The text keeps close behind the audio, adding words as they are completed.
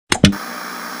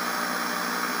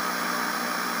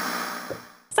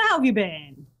How have you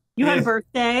been? You had a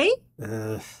birthday?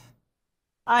 Uh,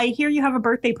 I hear you have a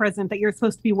birthday present that you're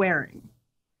supposed to be wearing.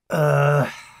 uh,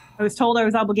 I was told I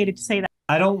was obligated to say that.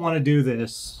 I don't want to do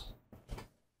this.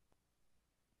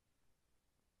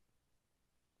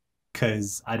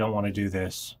 Because I don't want to do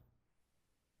this.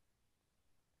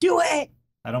 Do it!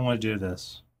 I don't want to do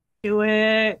this. Do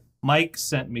it. Mike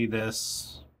sent me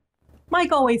this.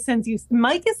 Mike always sends you.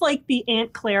 Mike is like the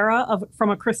Aunt Clara from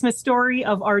A Christmas Story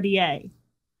of RDA.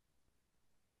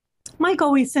 Mike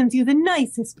always sends you the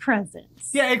nicest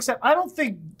presents. Yeah, except I don't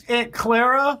think Aunt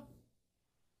Clara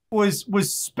was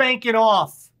spanking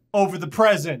off over the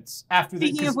presents after the.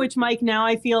 Speaking of which, Mike, now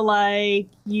I feel like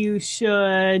you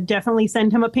should definitely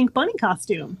send him a pink bunny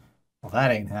costume. Well, that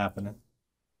ain't happening.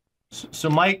 So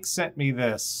Mike sent me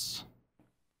this.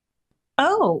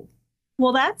 Oh,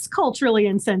 well, that's culturally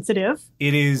insensitive.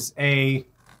 It is a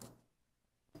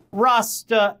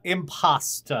Rasta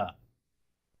impasta.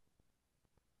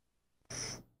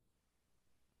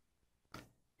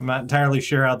 I'm not entirely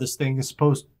sure how this thing is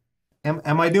supposed.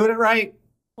 Am I doing it right?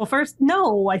 Well, first,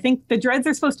 no, I think the dreads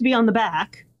are supposed to be on the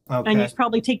back. Okay. And you should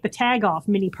probably take the tag off,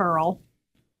 Mini Pearl.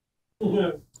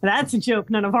 That's a joke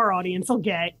none of our audience will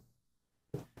get.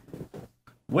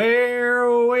 Where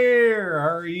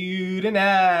are you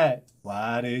tonight?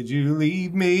 Why did you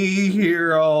leave me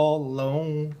here all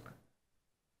alone?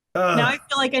 Now I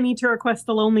feel like I need to request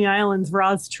the Lonely Island's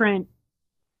Roz Trent.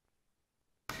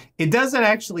 It doesn't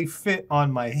actually fit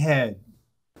on my head.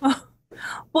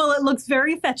 Well, it looks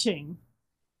very fetching.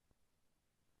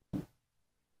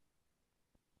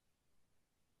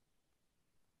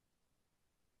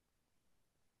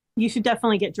 You should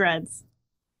definitely get dreads.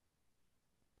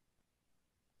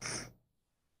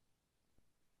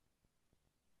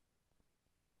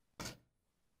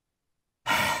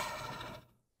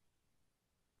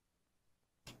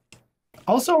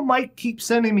 Also, Mike keeps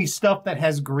sending me stuff that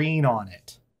has green on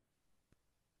it.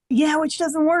 Yeah, which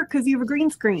doesn't work because you have a green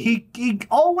screen. He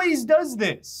always does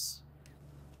this.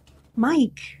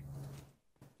 Mike.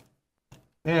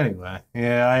 Anyway,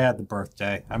 yeah, I had the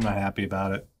birthday. I'm not happy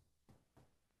about it.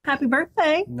 Happy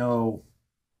birthday. No.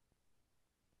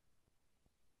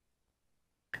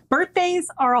 Birthdays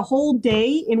are a whole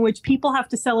day in which people have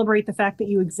to celebrate the fact that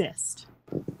you exist.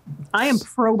 I am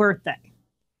pro birthday.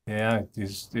 Yeah,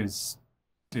 it's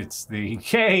the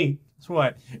hey, it's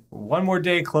what? One more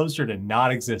day closer to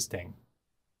not existing.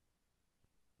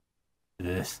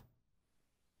 Ugh.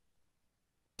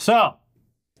 So,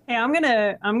 Hey, I'm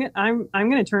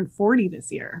gonna turn 40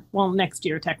 this year. Well, next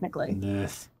year technically, ugh,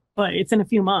 but it's in a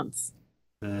few months.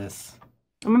 ugh,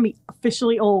 I'm gonna be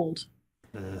officially old.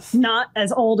 ugh. Not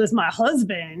as old as my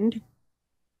husband,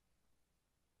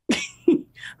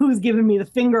 who's giving me the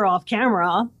finger off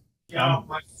camera. Get off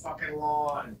my fucking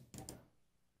lawn.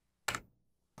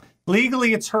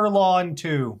 Legally, it's her lawn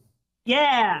too.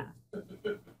 Yeah,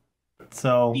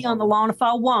 So be on the lawn if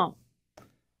I want.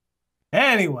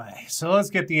 anyway, so let's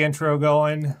get the intro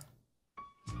going.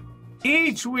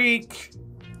 Each week,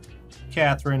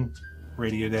 Catherine,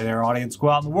 Radio Dead Air audience, go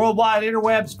out in the worldwide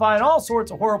interwebs, find all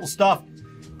sorts of horrible stuff,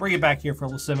 bring it back here for a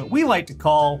little segment we like to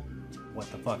call "What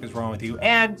the Fuck Is Wrong with You?"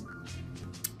 And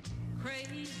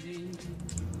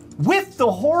with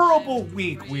the horrible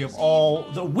weeks we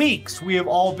have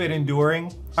all been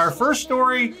enduring, our first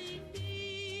story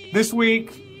this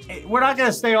week, we're not going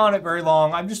to stay on it very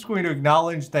long. I'm just going to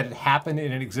acknowledge that it happened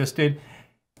and it existed.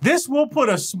 This will put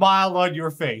a smile on your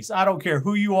face. I don't care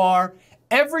who you are.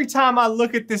 Every time I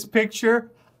look at this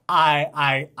picture,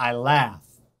 I laugh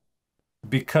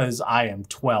because I am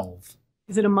 12.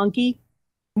 Is it a monkey?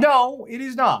 No, it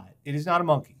is not. It is not a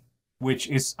monkey, which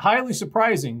is highly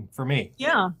surprising for me.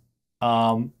 Yeah.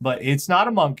 But it's not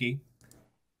a monkey.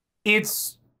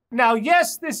 It's now,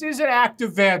 yes, this is an act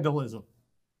of vandalism.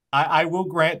 I will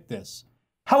grant this.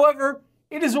 However,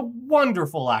 it is a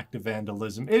wonderful act of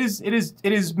vandalism. It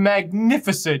is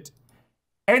magnificent.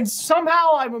 And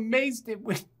somehow I'm amazed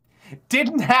it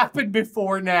didn't happen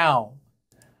before now.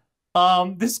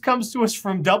 This comes to us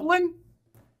from Dublin.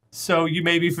 So you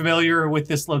may be familiar with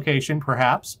this location,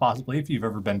 perhaps, possibly, if you've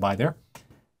ever been by there.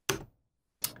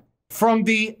 From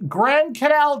the Grand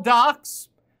Canal docks,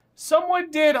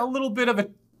 someone did a little bit of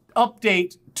an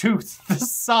update to the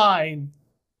sign.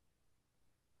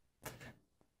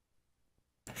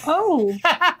 Oh.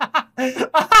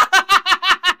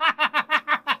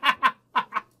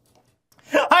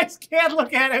 I just can't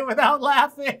look at it without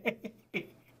laughing.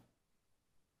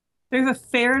 There's a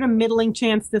fair to middling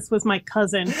chance this was my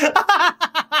cousin.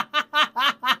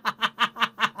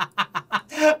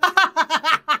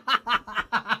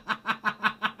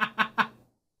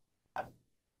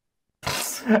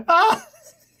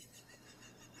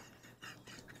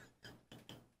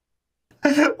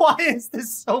 Why is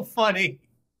this so funny?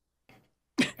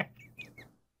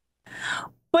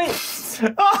 But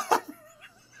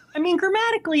I mean,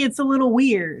 grammatically, it's a little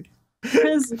weird.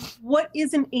 Because what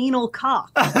is an anal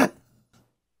cock?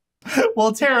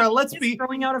 Well, Tara, let's be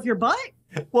growing out of your butt.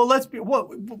 Well, let's be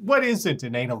what isn't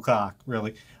an anal cock,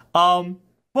 really? Well,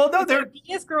 no, there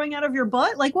is growing out of your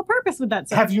butt. Like, what purpose would that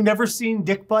serve? Have you never seen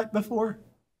dick butt before?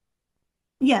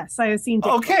 Yes, I have seen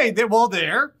dick okay, butt. Well,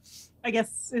 there. I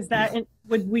guess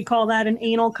would we call that an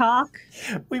anal cock?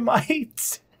 We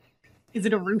might. Is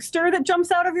it a rooster that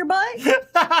jumps out of your butt?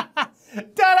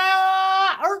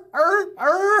 Ta-da!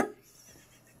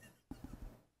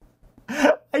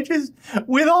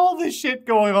 With all this shit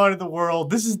going on in the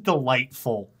world, this is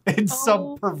delightful in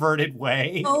some perverted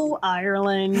way. Oh,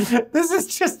 Ireland. This is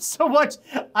just so much.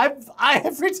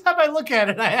 Every time I look at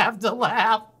it, I have to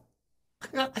laugh.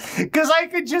 Because I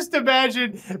could just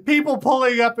imagine people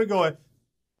pulling up and going,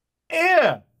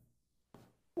 "Yeah,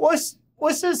 what's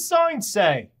this sign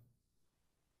say?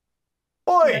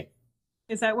 Boy."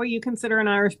 Is that what you consider an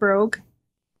Irish brogue?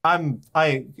 Tara,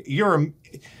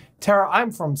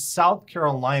 I'm from South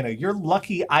Carolina. You're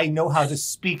lucky I know how to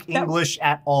speak English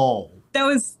at all. That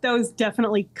was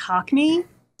definitely Cockney.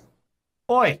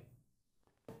 Oi.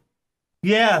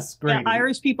 Yes, Grady. Yeah,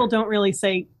 Irish people don't really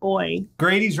say oi.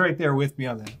 Grady's right there with me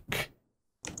on that.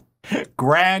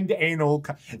 Grand anal.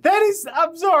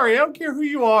 I'm sorry, I don't care who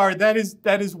you are. That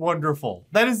is wonderful.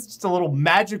 That is just a little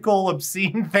magical,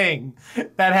 obscene thing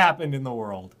that happened in the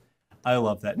world. I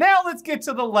love that. Now let's get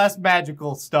to the less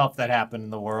magical stuff that happened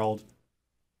in the world.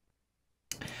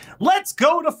 Let's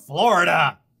go to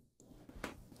Florida.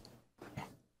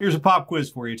 Here's a pop quiz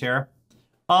for you, Tara.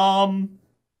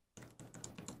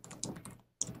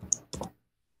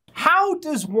 How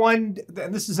does one,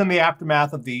 and this is in the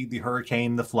aftermath of the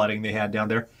hurricane, the flooding they had down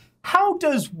there. How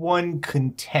does one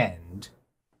contend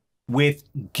with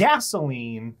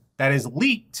gasoline that is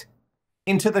leaked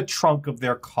into the trunk of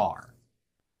their car?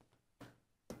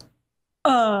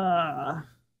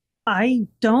 I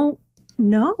don't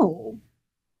know.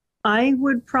 I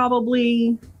would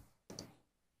probably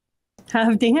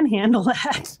have Dan handle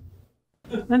that.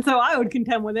 And so I would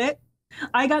contend with it.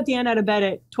 I got Dan out of bed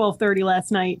at 12:30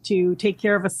 last night to take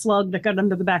care of a slug that got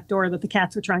under the back door that the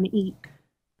cats were trying to eat.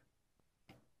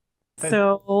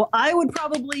 So I would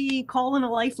probably call in a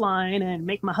lifeline and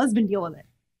make my husband deal with it.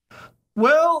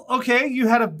 Well, okay, you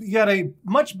had a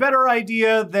much better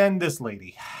idea than this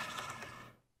lady.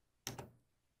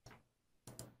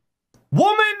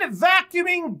 Woman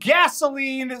vacuuming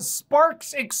gasoline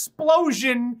sparks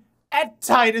explosion at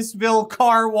Titusville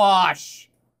car wash.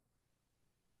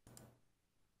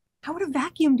 How would a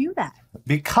vacuum do that?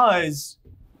 Because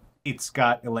it's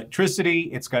got electricity,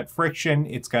 it's got friction,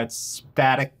 it's got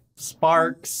static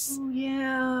sparks. Oh,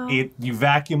 yeah. You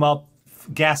vacuum up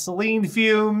gasoline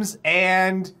fumes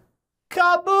and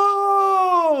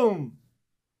kaboom!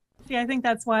 See, I think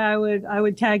that's why I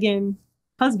would tag in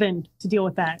husband to deal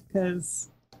with that, because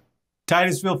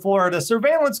Titusville, Florida.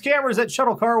 Surveillance cameras at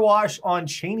Shuttle Car Wash on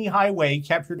Cheney Highway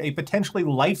captured a potentially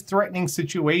life-threatening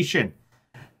situation.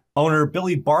 Owner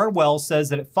Billy Barnwell says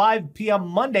that at 5 p.m.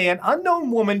 Monday, an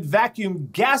unknown woman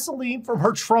vacuumed gasoline from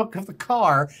her trunk of the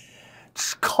car,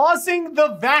 causing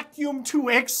the vacuum to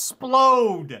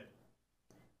explode.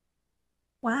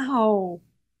 Wow.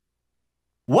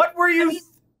 What were you...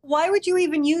 Why would you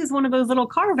even use one of those little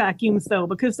car vacuums, though?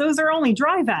 Because those are only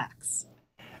dry vacs.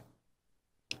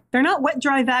 They're not wet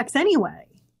dry vacs anyway.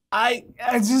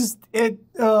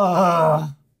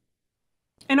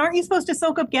 And aren't you supposed to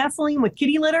soak up gasoline with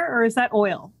kitty litter, or is that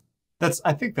oil?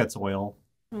 I think that's oil.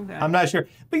 Okay. I'm not sure.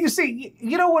 But you see,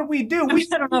 you know what we do?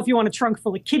 I don't know if you want a trunk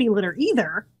full of kitty litter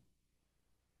either.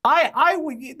 I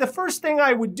would, the first thing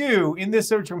I would do in this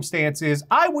circumstance is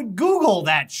I would Google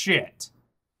that shit.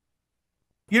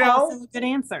 You know? Also a good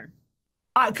answer.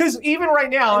 Because even right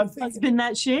now, I'm thinking, husband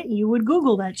that shit, you would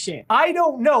Google that shit. I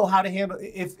don't know how to handle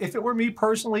it. If it were me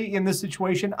personally in this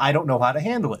situation, I don't know how to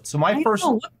handle it. So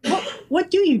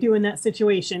what do you do in that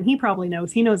situation? He probably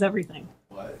knows. He knows everything.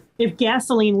 What? If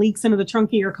gasoline leaks into the trunk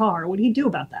of your car, what do you do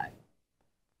about that?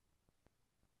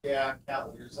 Yeah,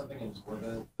 cat litter, something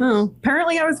important. Oh,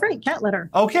 apparently I was right. Cat litter.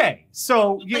 Okay,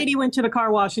 so the lady went to the car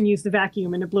wash and used the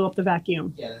vacuum, and it blew up the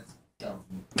vacuum. Yeah,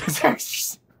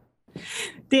 that's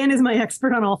Dan is my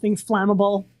expert on all things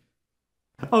flammable.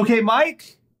 Okay,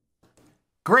 Mike.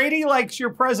 Grady likes your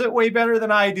present way better than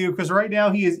I do, because right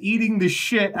now he is eating the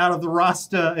shit out of the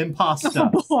Rasta and pasta. Oh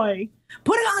boy.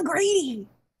 Put it on Grady.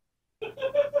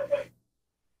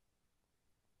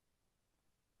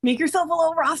 Make yourself a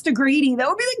little Rasta Grady. That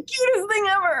would be the cutest thing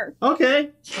ever.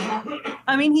 Okay.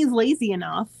 I mean, he's lazy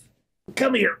enough.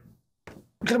 Come here.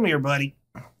 Come here, buddy.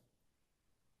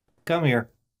 Come here.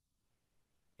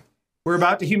 We're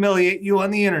about to humiliate you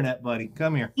on the internet, buddy.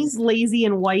 Come here. He's lazy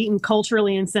and white and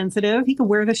culturally insensitive. He could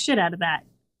wear the shit out of that.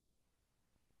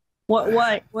 What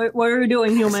are you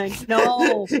doing, human?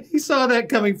 No. He saw that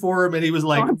coming for him and he was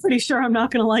like, Oh, I'm pretty sure I'm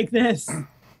not going to like this.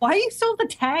 Why do you still have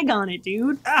the tag on it,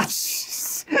 dude?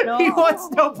 No. He wants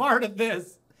no part of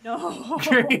this. No.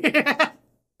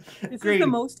 This Grady. is the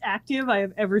most active I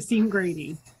have ever seen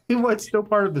Grady. He wants no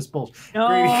part of this bullshit. No.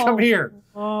 Grady, come here.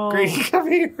 Oh. Grady,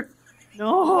 come here.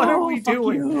 No. What are we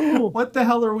doing? You. What the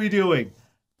hell are we doing?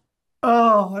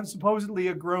 Oh, I'm supposedly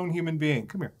a grown human being.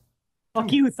 Come here.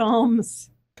 Fuck you, Thumbs.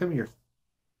 Come here.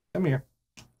 Come here.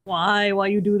 Why? Why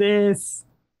you do this?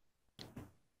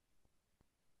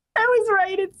 I was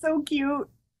right. It's so cute.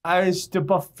 I's the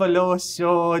Buffalo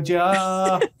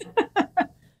Soldier.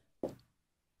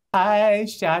 I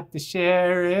shot the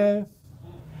sheriff,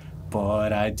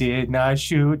 but I did not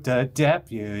shoot the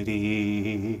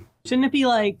deputy. Shouldn't it be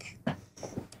like,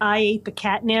 I ate the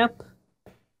catnip,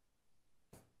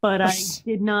 but I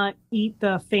did not eat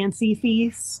the fancy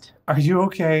feast? Are you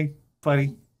okay,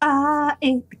 buddy? I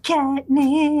ate the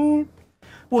catnip.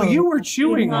 Well, you were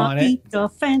chewing on it. Eat the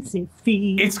fancy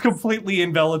feast. It's completely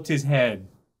enveloped his head.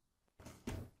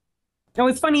 And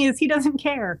what's funny is he doesn't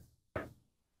care.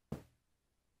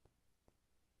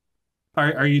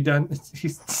 Are you done?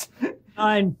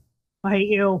 Done. I hate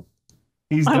you.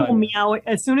 He's I will done. meow at,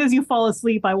 as soon as you fall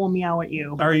asleep. I will meow at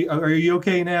you. Are you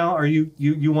okay now? Are you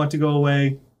want to go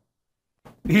away?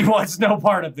 He wants no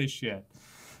part of this shit.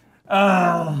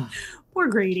 Poor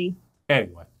Grady.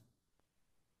 Anyway,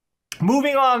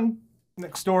 moving on.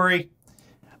 Next story.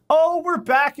 Oh, we're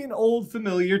back in old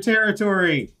familiar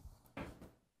territory.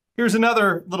 Here's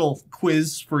another little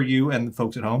quiz for you and the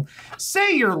folks at home.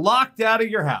 Say you're locked out of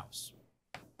your house.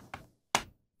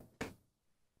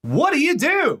 What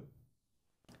do?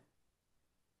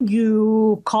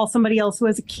 You call somebody else who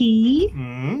has a key.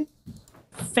 Hmm?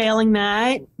 Failing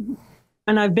that,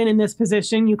 and I've been in this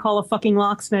position, you call a fucking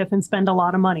locksmith and spend a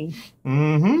lot of money.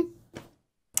 Mm-hmm.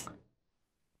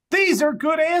 These are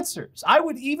good answers. I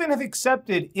would even have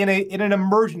accepted in an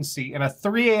emergency, in a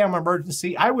 3 a.m.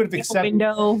 emergency, I would have accepted.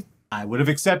 Window. I would have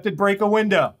accepted break a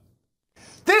window.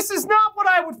 This is not what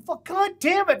I would. God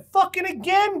damn it! Fucking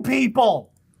again, people.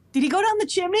 Did he go down the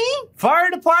chimney? Fire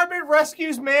department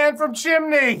rescues man from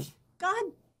chimney. God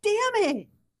damn it.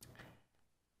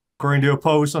 According to a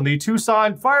post on the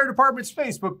Tucson Fire Department's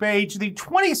Facebook page, the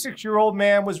 26-year-old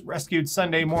man was rescued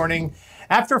Sunday morning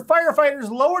after firefighters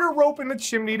lowered a rope in the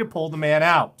chimney to pull the man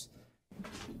out.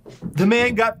 The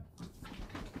man got...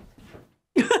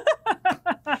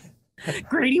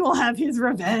 Grady will have his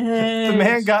revenge. The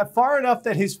man got far enough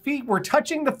that his feet were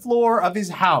touching the floor of his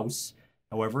house.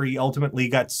 However, he ultimately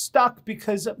got stuck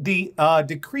because of the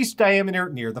decreased diameter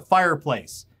near the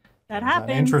fireplace. That happened.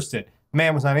 Not interested. The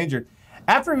man was not injured.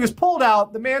 After he was pulled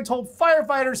out, the man told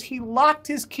firefighters he locked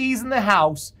his keys in the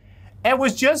house and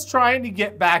was just trying to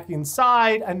get back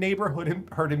inside. A neighbor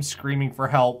heard him screaming for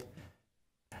help.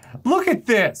 Look at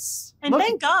this. And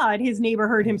thank God his neighbor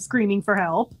heard him screaming for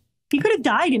help. He could have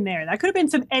died in there. That could have been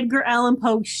some Edgar Allan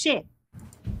Poe shit.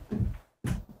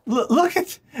 Look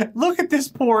at this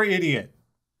poor idiot.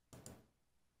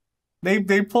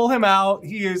 They pull him out.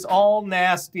 He is all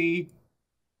nasty.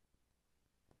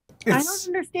 I don't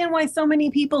understand why so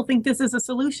many people think this is a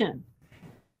solution.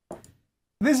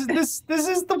 This is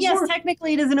the Yes, worst.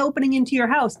 technically it is an opening into your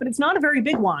house, but it's not a very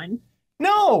big one.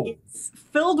 No. It's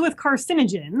filled with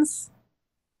carcinogens.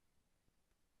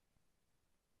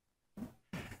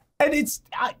 And it's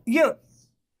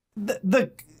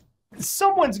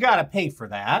someone's got to pay for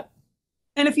that.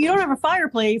 And if you don't have a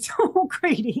fireplace, oh,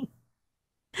 Grady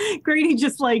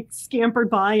just like scampered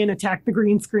by and attacked the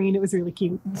green screen. It was really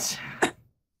cute.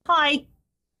 Hi.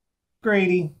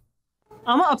 Grady.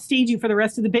 I'm gonna upstage you for the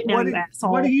rest of the bit now, you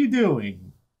asshole. What are you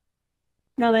doing?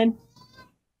 Now then,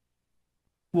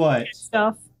 What?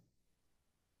 stuff.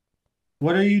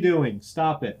 What are you doing?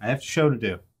 Stop it. I have a show to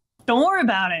do. Don't worry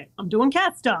about it. I'm doing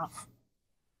cat stuff.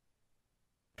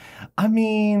 I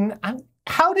mean,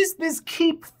 how does this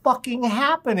keep fucking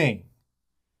happening?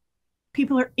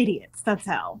 People are idiots. That's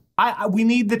how. We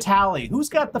need the tally. Who's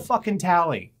got the fucking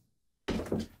tally?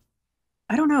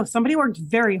 I don't know. Somebody worked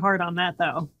very hard on that,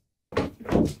 though.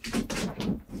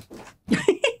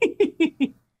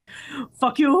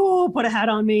 Fuck you. Put a hat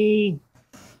on me.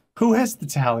 Who has the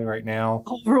tally right now?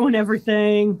 I'll ruin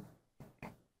everything. I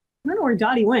don't know where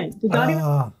Dottie went. Did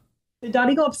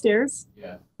Dottie go upstairs?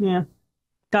 Yeah. Yeah.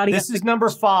 Dottie. This is number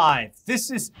 5. This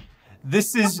is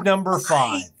number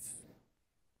 5.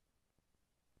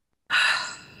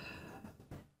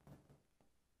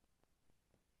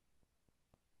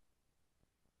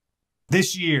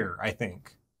 this year, I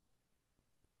think.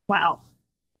 Wow.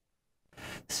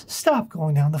 Stop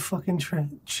going down the fucking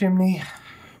chimney.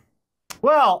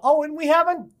 Well, oh, and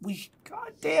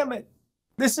God damn it.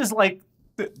 This is like,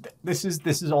 this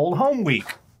is old home week.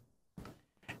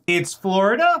 It's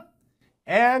Florida,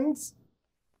 and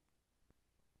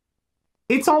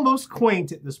it's almost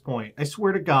quaint at this point. I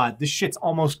swear to God, this shit's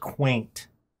almost quaint.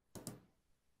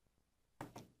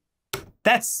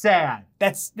 That's sad.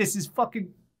 This is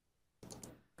fucking...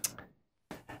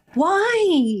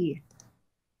 Why?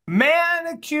 Man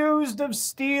accused of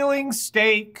stealing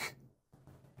steak,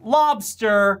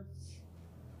 lobster,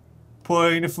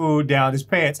 putting the food down his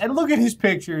pants. And look at his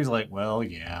picture. He's like, well,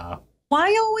 yeah.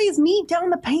 Why always meat down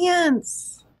the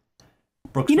pants?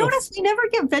 You notice we never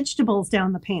get vegetables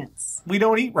down the pants. We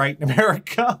don't eat right in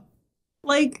America.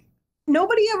 Like,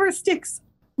 nobody ever sticks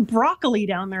broccoli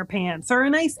down their pants or a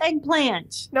nice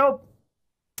eggplant. Nope.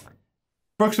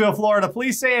 Brooksville, Florida.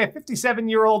 Police say a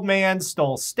 57-year-old man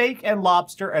stole steak and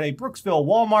lobster at a Brooksville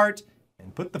Walmart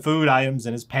and put the food items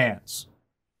in his pants.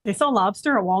 They sell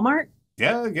lobster at Walmart?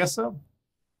 Yeah, I guess so.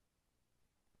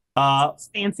 It's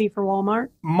fancy for Walmart.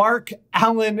 Mark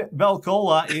Allen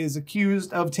Belcola is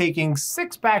accused of taking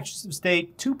 6 packages of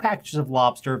steak, 2 packages of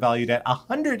lobster valued at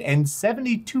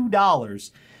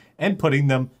 $172 and putting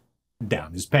them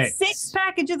down his pants. 6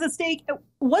 packages of steak.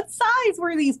 What size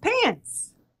were these pants?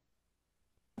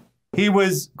 He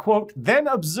was, quote, then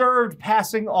observed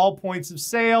passing all points of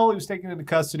sale. He was taken into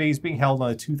custody. He's being held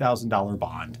on a $2,000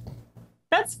 bond.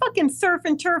 That's fucking surf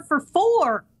and turf for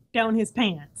 4 down his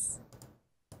pants.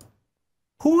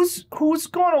 Who's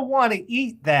going to want to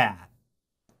eat that?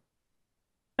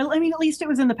 I mean, at least it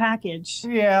was in the package.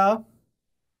 Yeah.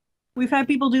 We've had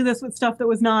people do this with stuff that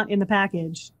was not in the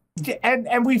package.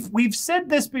 And we've said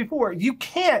this before. You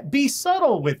can't be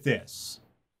subtle with this.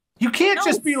 You can't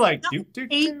just be like...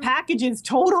 8 packages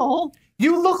total.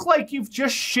 You look like you've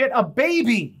just shit a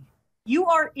baby. You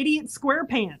are idiot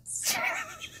SquarePants.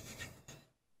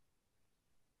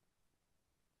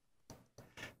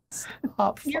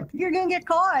 Stop. You're going to get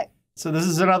caught. So this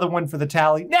is another one for the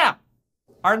tally. Now,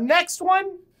 our next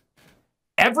one,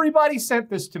 everybody sent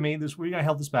this to me this week. I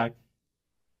held this back.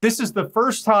 This is the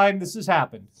first time this has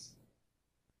happened.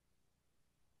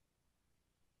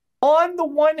 On the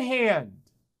one hand,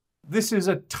 this is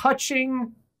a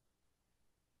touching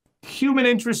human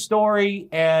interest story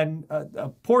and a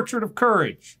portrait of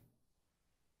courage.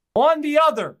 On the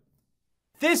other,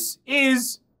 this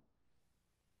is,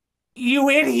 you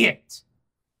idiot.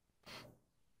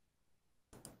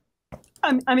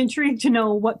 I'm intrigued to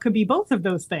know what could be both of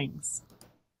those things.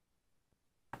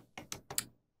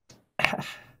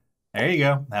 There you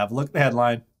go. Have a look at the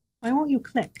headline. Why won't you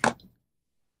click?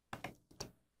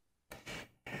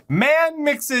 Man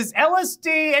mixes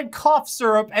LSD and cough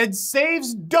syrup and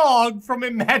saves dog from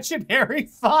imaginary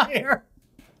fire.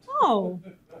 Oh.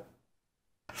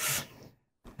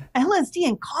 LSD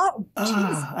and cough.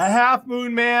 A Half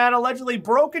Moon man allegedly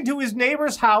broke into his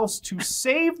neighbor's house to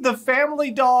save the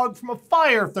family dog from a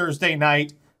fire Thursday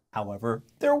night. However,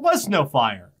 there was no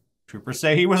fire. Troopers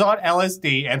say he was on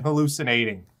LSD and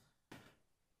hallucinating.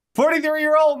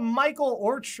 43-year-old Michael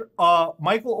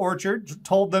Orchard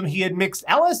told them he had mixed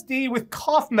LSD with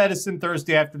cough medicine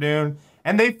Thursday afternoon,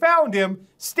 and they found him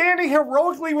standing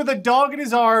heroically with a dog in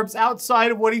his arms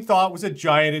outside of what he thought was a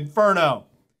giant inferno.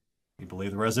 He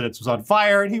believed the residence was on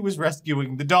fire and he was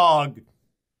rescuing the dog.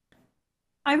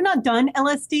 I've not done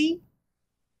LSD.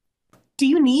 Do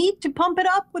you need to pump it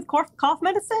up with cough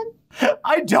medicine?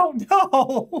 I don't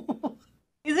know.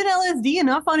 Isn't LSD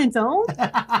enough on its own?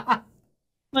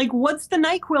 Like, what's the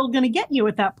NyQuil going to get you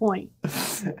at that point?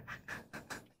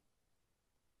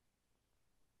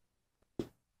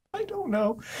 I don't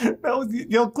know. No,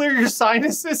 you'll clear your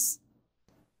sinuses.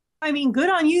 I mean, good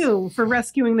on you for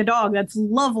rescuing the dog. That's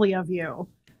lovely of you.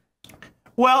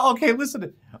 Well, okay,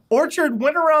 listen. Orchard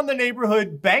went around the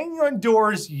neighborhood banging on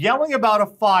doors, yelling about a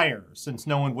fire, since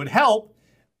no one would help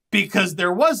because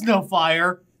there was no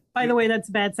fire. By the way, that's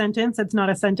a bad sentence. That's not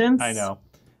a sentence. I know.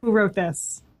 Who wrote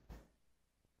this?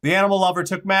 The animal lover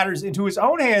took matters into his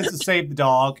own hands to save the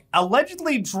dog,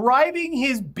 allegedly driving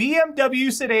his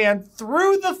BMW sedan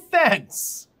through the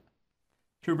fence.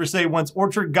 Troopers say once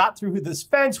Orchard got through this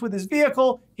fence with his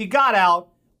vehicle, he got out,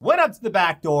 went up to the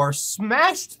back door,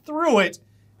 smashed through it,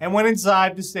 and went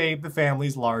inside to save the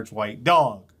family's large white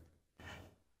dog.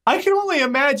 I can only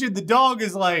imagine the dog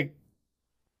is like,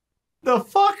 the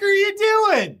fuck are you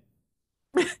doing?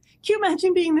 Can you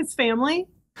imagine being this family?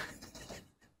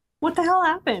 What the hell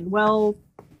happened? Well,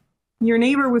 your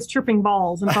neighbor was tripping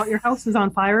balls and thought your house was on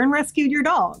fire and rescued your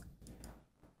dog.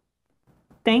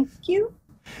 Thank you.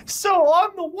 So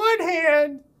on the one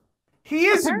hand, he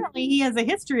is Apparently, he has a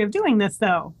history of doing this,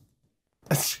 though.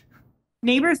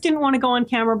 Neighbors didn't want to go on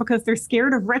camera because they're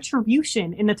scared of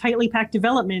retribution in the tightly packed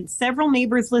development. Several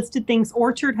neighbors listed things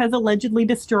Orchard has allegedly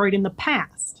destroyed in the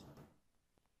past.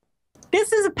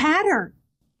 This is a pattern.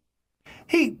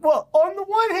 Well, on the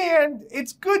one hand,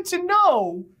 it's good to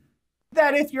know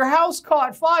that if your house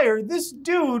caught fire, this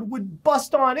dude would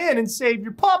bust on in and save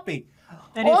your puppy.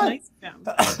 That is nice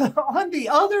of them. On the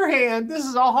other hand, this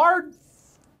is a hard,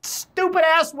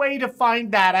 stupid-ass way to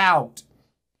find that out.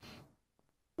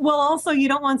 Well, also, you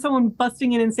don't want someone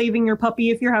busting in and saving your puppy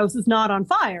if your house is not on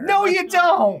fire. No, you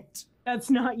don't. That's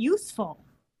not useful.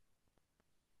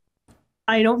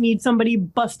 I don't need somebody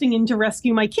busting in to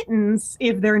rescue my kittens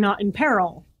if they're not in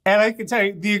peril. And I can tell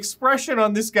you, the expression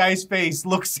on this guy's face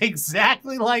looks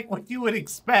exactly like what you would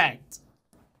expect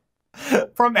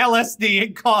from LSD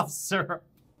and cough syrup.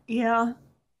 Yeah.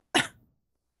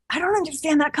 I don't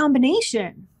understand that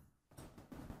combination.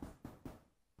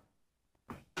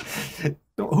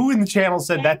 Who in the channel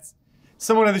said that's...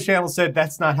 Someone in the channel said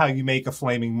that's not how you make a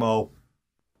flaming moe.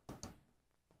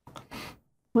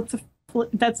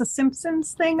 That's a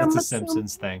Simpsons thing? That's a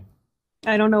Simpsons thing.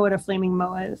 I don't know what a flaming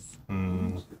moe is.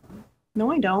 Mm.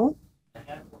 No, I don't.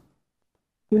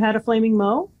 You had a flaming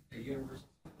moe?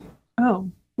 Oh,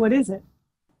 what is it?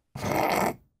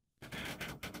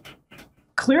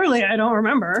 Clearly, I don't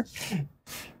remember.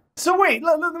 So wait,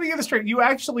 let me get this straight. You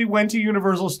actually went to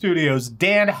Universal Studios.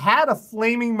 Dan had a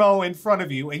flaming moe in front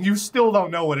of you, and you still don't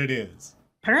know what it is.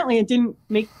 Apparently, it didn't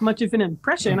make much of an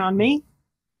impression on me.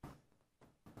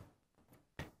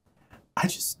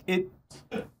 Was it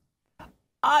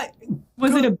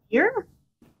a beer?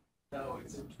 No,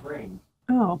 it's a drink.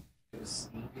 Oh. It's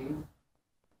sleeping.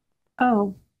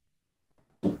 Oh.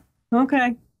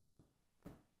 Okay.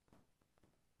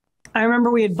 I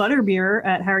remember we had butterbeer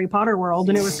at Harry Potter World,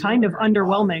 and it was kind of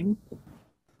underwhelming.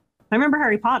 I remember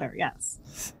Harry Potter,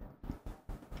 yes.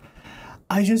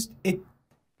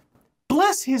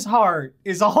 Bless his heart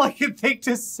is all I can think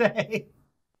to say.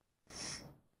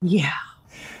 Yeah.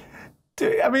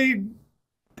 I mean,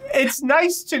 it's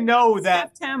nice to know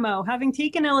that... Steph Tamo, having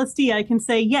taken LSD, I can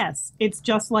say, yes, it's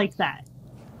just like that.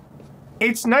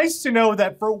 It's nice to know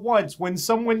that for once, when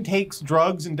someone takes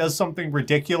drugs and does something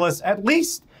ridiculous, at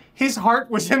least his heart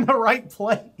was in the right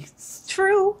place.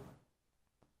 True.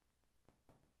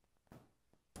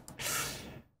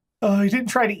 He didn't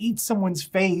try to eat someone's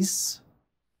face,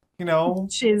 you know.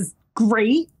 Which is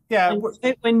great. Yeah,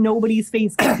 when nobody's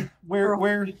face gets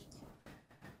we're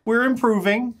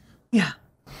improving. Yeah.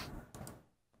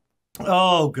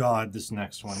 Oh God, this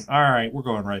next one. All right, we're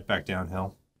going right back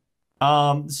downhill.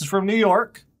 This is from New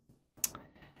York.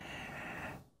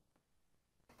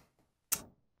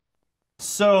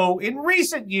 So in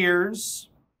recent years,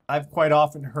 I've quite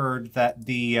often heard that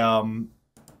the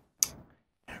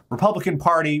Republican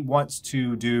Party wants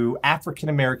to do African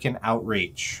American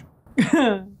outreach.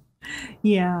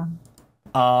 Yeah.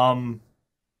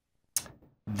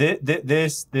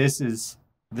 This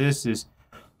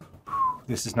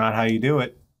is not how you do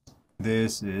it.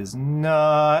 This is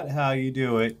not how you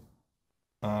do it.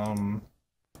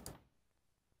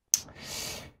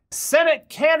 Senate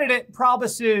candidate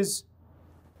promises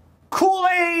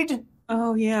Kool-Aid,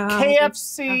 Oh, yeah.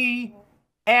 KFC,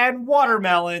 and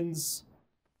watermelons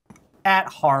at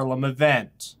Harlem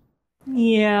event.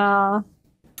 Yeah.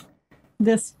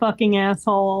 This fucking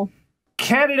asshole.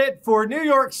 Candidate for New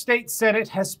York State Senate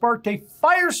has sparked a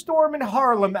firestorm in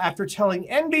Harlem after telling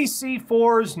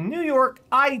NBC4's New York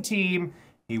I-Team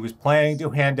he was planning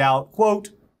to hand out, quote,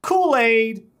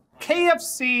 Kool-Aid,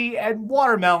 KFC, and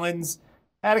watermelons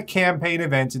at a campaign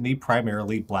event in the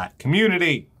primarily black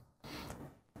community.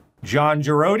 John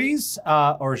Girodes,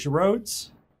 or Girodes?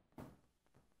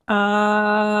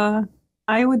 I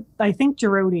think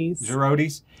Girodes.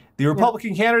 Girodes. The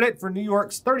Republican candidate for New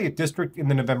York's 30th district in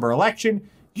the November election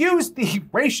used the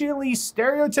racially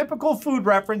stereotypical food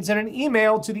reference in an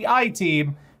email to the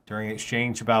I-Team during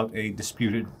exchange about a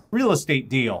disputed real estate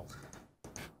deal.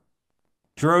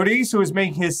 Girodes, who is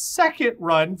making his second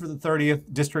run for the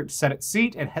 30th district Senate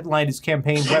seat and headlined his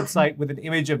campaign website with an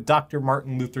image of Dr.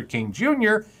 Martin Luther King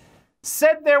Jr.,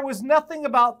 said there was nothing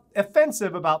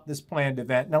offensive about this planned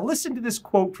event. Now listen to this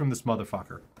quote from this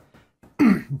motherfucker.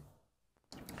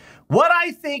 What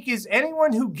I think is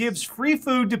anyone who gives free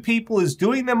food to people is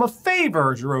doing them a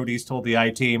favor, Girodes told the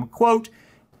I-Team. Quote,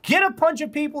 get a bunch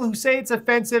of people who say it's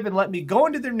offensive and let me go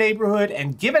into their neighborhood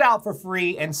and give it out for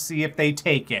free and see if they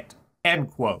take it.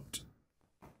 End quote.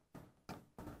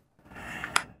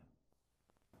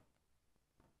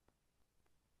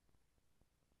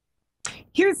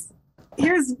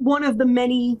 here's one of the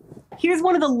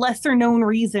lesser known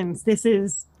reasons this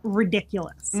is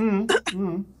ridiculous.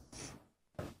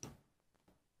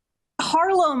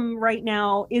 Harlem right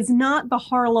now is not the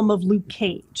Harlem of Luke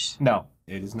Cage. No,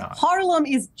 it is not. Harlem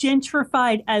is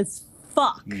gentrified as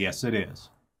fuck. Yes, it is.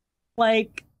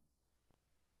 Like,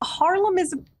 Harlem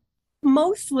is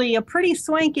mostly a pretty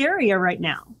swank area right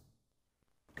now.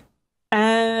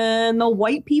 And the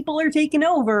white people are taking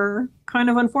over, kind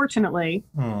of unfortunately.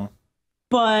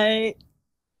 But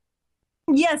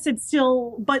yes, it's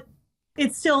still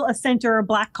a center of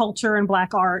Black culture and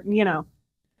Black art, you know.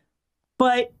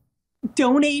 But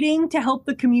donating to help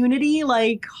the community,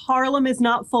 like, Harlem is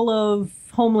not full of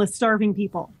homeless, starving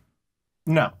people.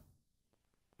 No.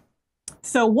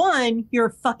 So 1, you're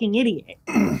a fucking idiot.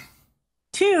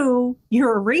 2,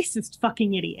 you're a racist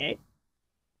fucking idiot.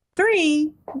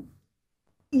 3,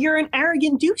 you're an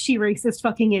arrogant, douchey, racist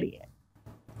fucking idiot.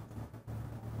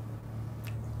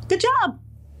 Good job.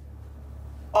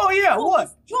 Oh, yeah,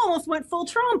 what? You almost went full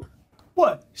Trump.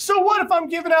 What? So what if I'm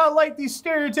giving out, like, these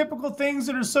stereotypical things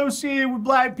that are associated with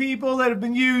Black people that have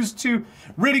been used to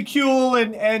ridicule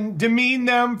and demean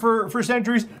them for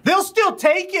centuries? They'll still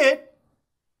take it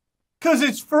because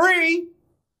it's free.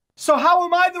 So how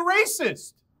am I the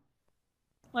racist?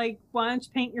 Like, why don't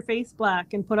you paint your face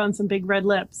black and put on some big red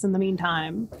lips in the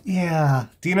meantime? Yeah.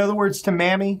 Do you know the words to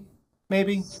mammy,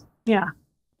 maybe? Yeah.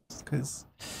 Because,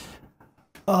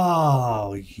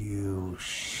 oh, you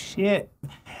shit.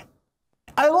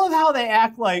 I love how they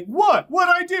act like, what?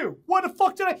 What'd I do? What the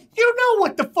fuck did I? You know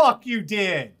what the fuck you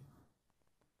did.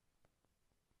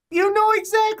 You know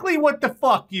exactly what the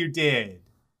fuck you did.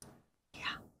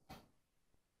 Yeah.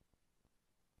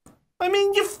 I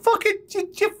mean, you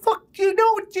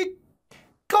know,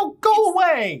 go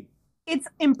away. It's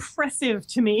impressive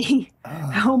to me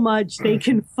how much they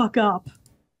can fuck up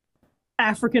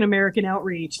African-American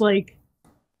outreach. Like,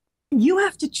 you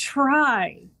have to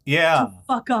try to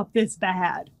fuck up this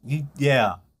bad.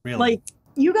 Yeah, really. Like,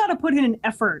 you got to put in an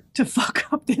effort to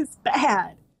fuck up this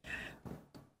bad.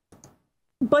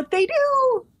 But they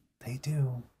do. They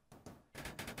do.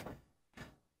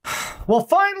 Well,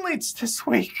 finally, it's this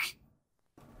week.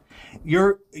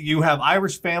 You have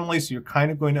Irish families, so you're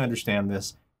kind of going to understand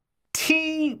this.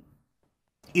 Tea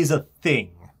is a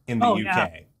thing in the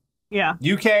UK. Yeah.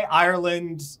 UK,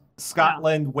 Ireland,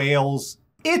 Scotland, Wales.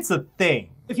 It's a thing.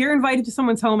 If you're invited to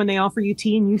someone's home and they offer you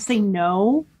tea and you say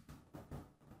no,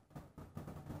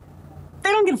 they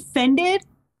don't get offended,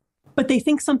 but they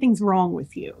think something's wrong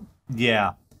with you.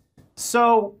 Yeah.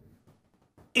 So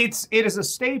it is a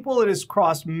staple. It has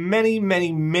crossed many,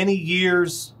 many, many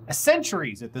years,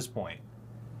 centuries at this point.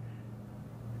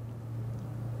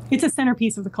 It's a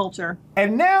centerpiece of the culture.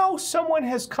 And now someone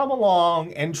has come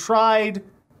along and tried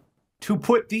to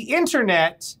put the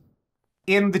internet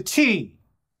in the tea.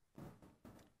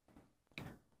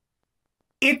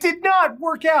 It did not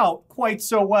work out quite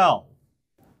so well.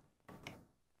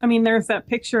 I mean, there's that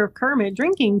picture of Kermit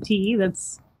drinking tea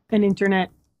that's an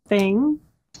internet thing.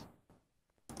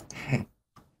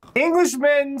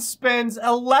 Englishman spends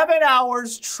 11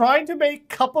 hours trying to make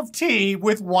cup of tea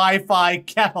with Wi-Fi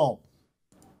kettle.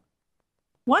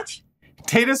 What?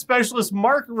 Data specialist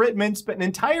Mark Rittman spent an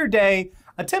entire day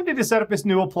attempting to set up his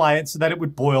new appliance so that it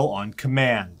would boil on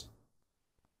command.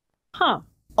 Huh.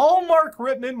 All Mark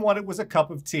Rittman wanted was a cup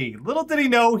of tea. Little did he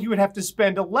know he would have to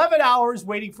spend 11 hours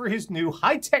waiting for his new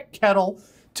high-tech kettle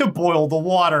to boil the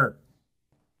water.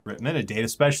 Rittman, a data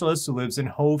specialist who lives in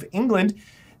Hove, England,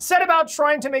 set about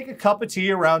trying to make a cup of tea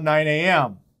around 9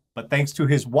 a.m. But thanks to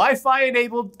his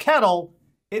Wi-Fi-enabled kettle,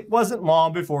 it wasn't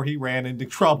long before he ran into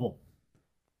trouble.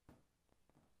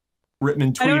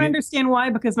 Rittman tweeted, I don't understand why,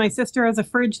 because my sister has a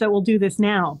fridge that will do this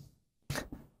now.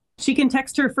 She can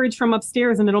text her fridge from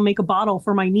upstairs and it'll make a bottle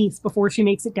for my niece before she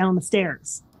makes it down the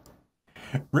stairs.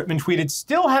 Rittman tweeted,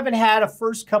 still haven't had a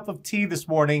first cup of tea this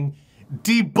morning.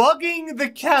 Debugging the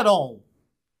kettle.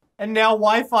 And now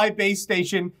Wi-Fi base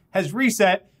station has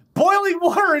reset. Boiling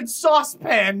water in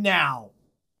saucepan now.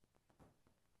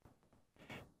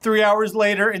 3 hours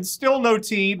later and still no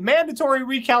tea. Mandatory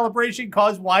recalibration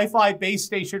caused Wi-Fi base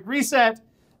station reset.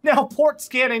 Now port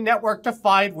scanning network to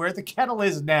find where the kettle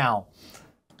is now.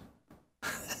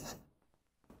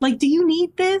 Like, do you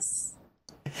need this?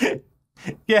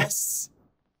 Yes.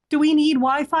 Do we need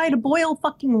Wi-Fi to boil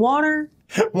fucking water?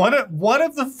 One of the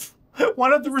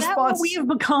responses. Is that what we have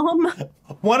become?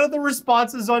 One of the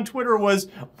responses on Twitter was,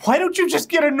 "Why don't you just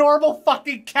get a normal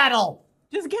fucking kettle?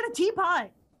 Just get a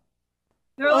teapot.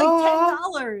 They're like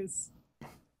 $10.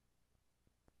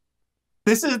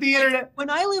 This is the internet.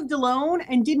 When I lived alone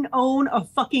and didn't own a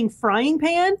fucking frying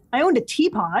pan, I owned a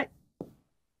teapot.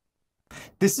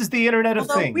 This is the Internet of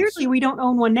Although, Things. weirdly, we don't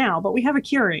own one now, but we have a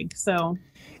Keurig, so...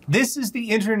 This is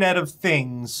the Internet of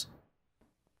Things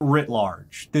writ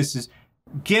large. This is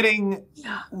getting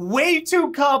way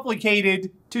too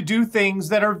complicated to do things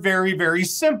that are very, very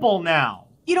simple now.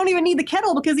 You don't even need the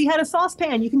kettle because he had a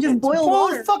saucepan. You can just boil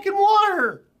water. Fucking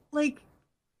water. Like,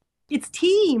 it's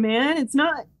tea, man. It's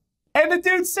not... And the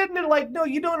dude's sitting there like, no,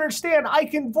 you don't understand. I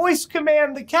can voice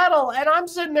command the kettle. And I'm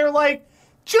sitting there like,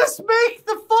 just make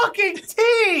the fucking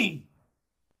tea.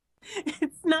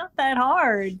 It's not that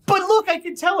hard. But look, I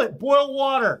can tell it. Boil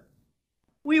water.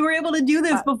 We were able to do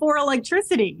this before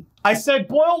electricity. I said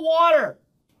boil water.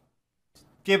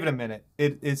 Give it a minute.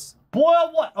 It's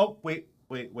boil water. Oh, wait.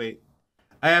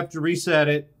 I have to reset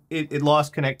it. It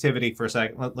lost connectivity for a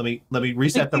second. Let me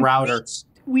reset the router.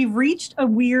 We've reached a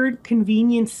weird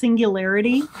convenient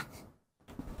singularity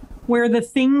where the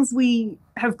things we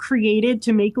have created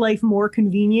to make life more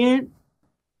convenient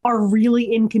are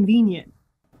really inconvenient.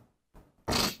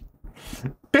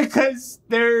 Because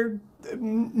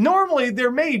normally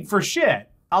they're made for shit.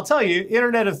 I'll tell you,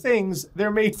 Internet of Things, they're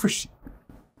made for shit.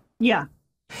 Yeah.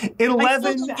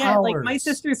 11 hours. Like my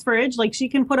sister's fridge, like she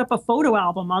can put up a photo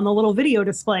album on the little video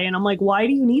display, and I'm like, why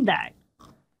do you need that?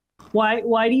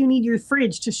 Why do you need your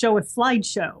fridge to show a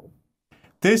slideshow?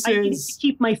 I need it to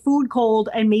keep my food cold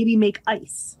and maybe make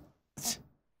ice.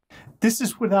 This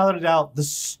is without a doubt the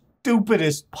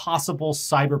stupidest possible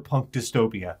cyberpunk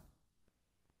dystopia.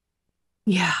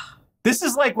 Yeah. This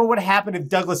is like what would happen if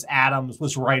Douglas Adams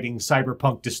was writing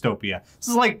cyberpunk dystopia. This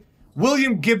is like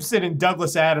William Gibson and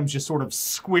Douglas Adams just sort of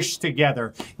squished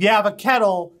together. You have a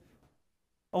kettle,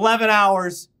 11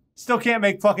 hours, still can't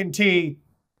make fucking tea.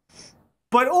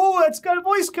 But, oh, it's got a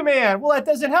voice command. Well, that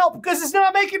doesn't help because it's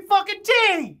not making fucking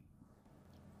tea.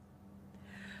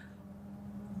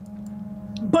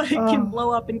 But it can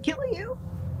blow up and kill you.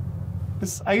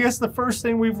 I guess the first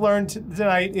thing we've learned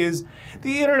tonight is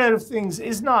the Internet of Things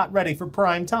is not ready for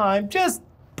prime time. Just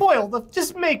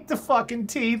make the fucking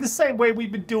tea the same way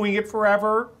we've been doing it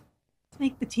forever.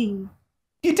 Make the tea.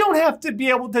 You don't have to be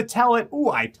able to tell it,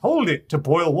 oh, I told it to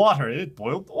boil water. It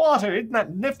boiled the water. Isn't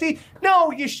that nifty?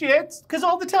 No, you shit. Because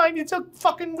all the time you took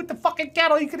fucking with the fucking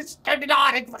kettle, you could have turned it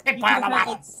on and fucking boiled the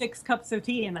water. Like 6 cups of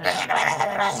tea in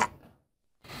that.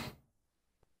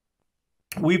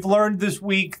 We've learned this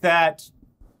week that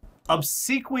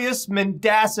obsequious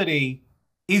mendacity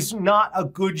is not a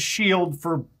good shield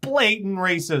for blatant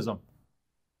racism.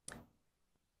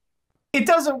 It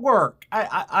doesn't work.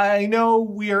 I know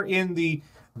we are in the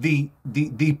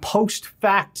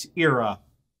post-fact era.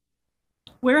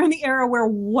 We're in the era where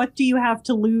what do you have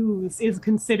to lose is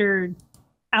considered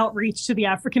outreach to the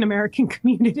African-American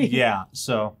community. Yeah,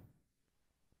 so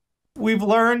we've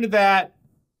learned that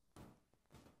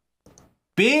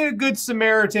being a good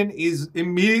Samaritan is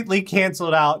immediately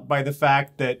canceled out by the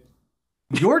fact that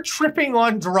you're tripping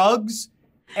on drugs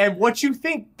and what you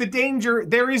think the danger,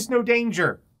 there is no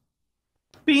danger.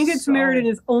 Being a good Samaritan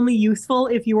is only useful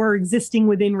if you are existing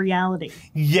within reality.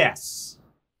 Yes.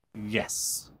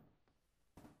 Yes.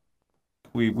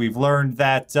 We've learned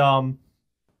that,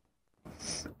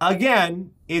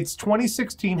 again, it's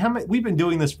 2016. We've been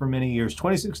doing this for many years.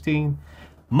 2016.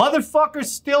 Motherfuckers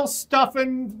still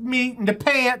stuffing meat into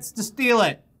pants to steal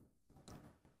it.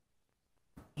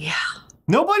 Yeah.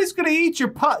 Nobody's going to eat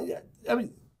your... I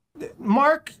mean,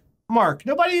 Mark,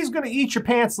 nobody's going to eat your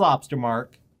pants lobster,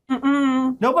 Mark.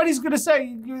 Nobody's going to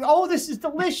say, oh, this is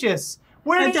delicious.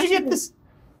 Where did you get this?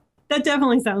 That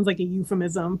definitely sounds like a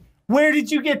euphemism. Where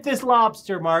did you get this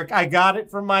lobster, Mark? I got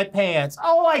it from my pants.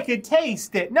 Oh, I could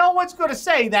taste it. No one's going to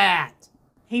say that.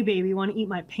 Hey, baby, want to eat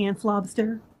my pants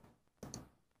lobster?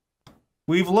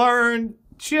 We've learned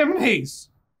chimneys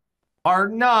are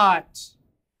not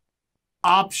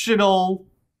optional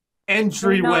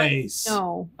entryways.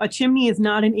 No, a chimney is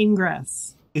not an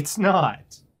ingress. It's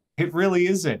not. It really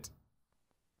isn't.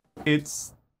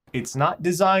 It's not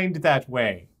designed that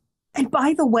way. And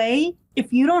by the way,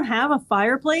 if you don't have a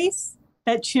fireplace,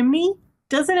 that chimney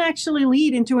doesn't actually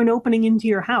lead into an opening into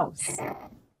your house.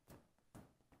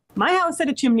 My house had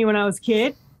a chimney when I was a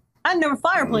kid. I didn't have a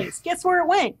fireplace. Guess where it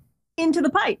went? Into the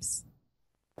pipes.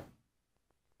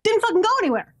 Didn't fucking go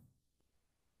anywhere.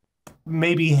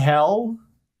 Maybe hell?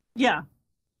 Yeah.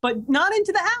 But not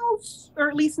into the house, or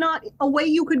at least not a way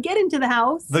you could get into the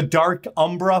house. The dark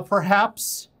umbra,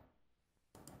 perhaps?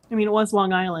 I mean, it was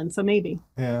Long Island, so maybe.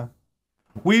 Yeah.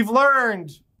 We've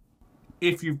learned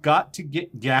if you've got to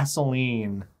get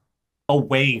gasoline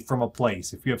away from a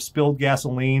place, if you have spilled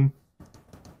gasoline,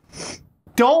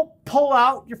 don't pull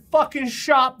out your fucking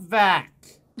shop vac.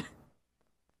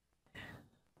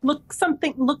 Look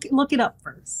it up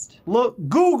first. Look,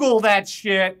 Google that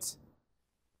shit.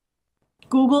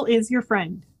 Google is your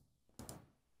friend.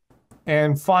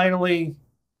 And finally,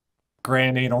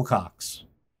 grand anal cocks.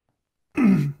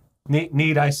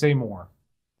 Need I say more?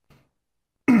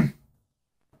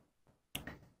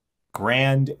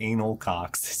 Grand anal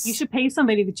cocks. You should pay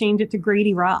somebody to change it to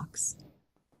Grady Rocks.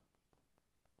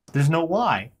 There's no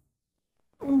why.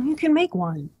 You can make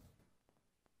one.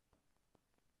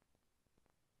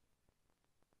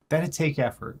 That'd take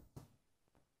effort.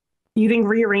 You think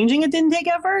rearranging it didn't take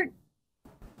effort?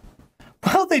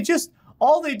 Well,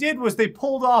 all they did was they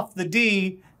pulled off the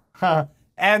D,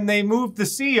 and they moved the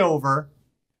C over.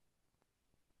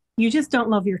 You just don't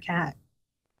love your cat.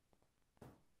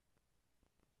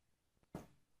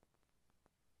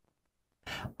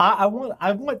 I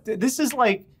want, this is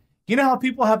like, you know how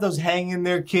people have those hang in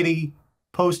their kitty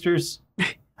posters?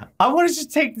 I want to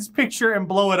just take this picture and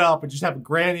blow it up and just have a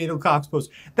grand anal cocks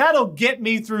poster. That'll get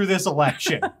me through this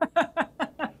election.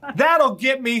 That'll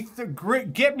get me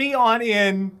on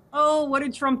in. Oh, what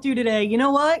did Trump do today? You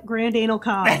know what? Grand anal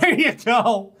cock. There you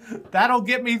go. That'll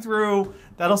get me through.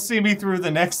 That'll see me through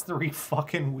the next 3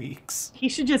 fucking weeks. He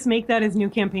should just make that his new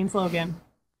campaign slogan.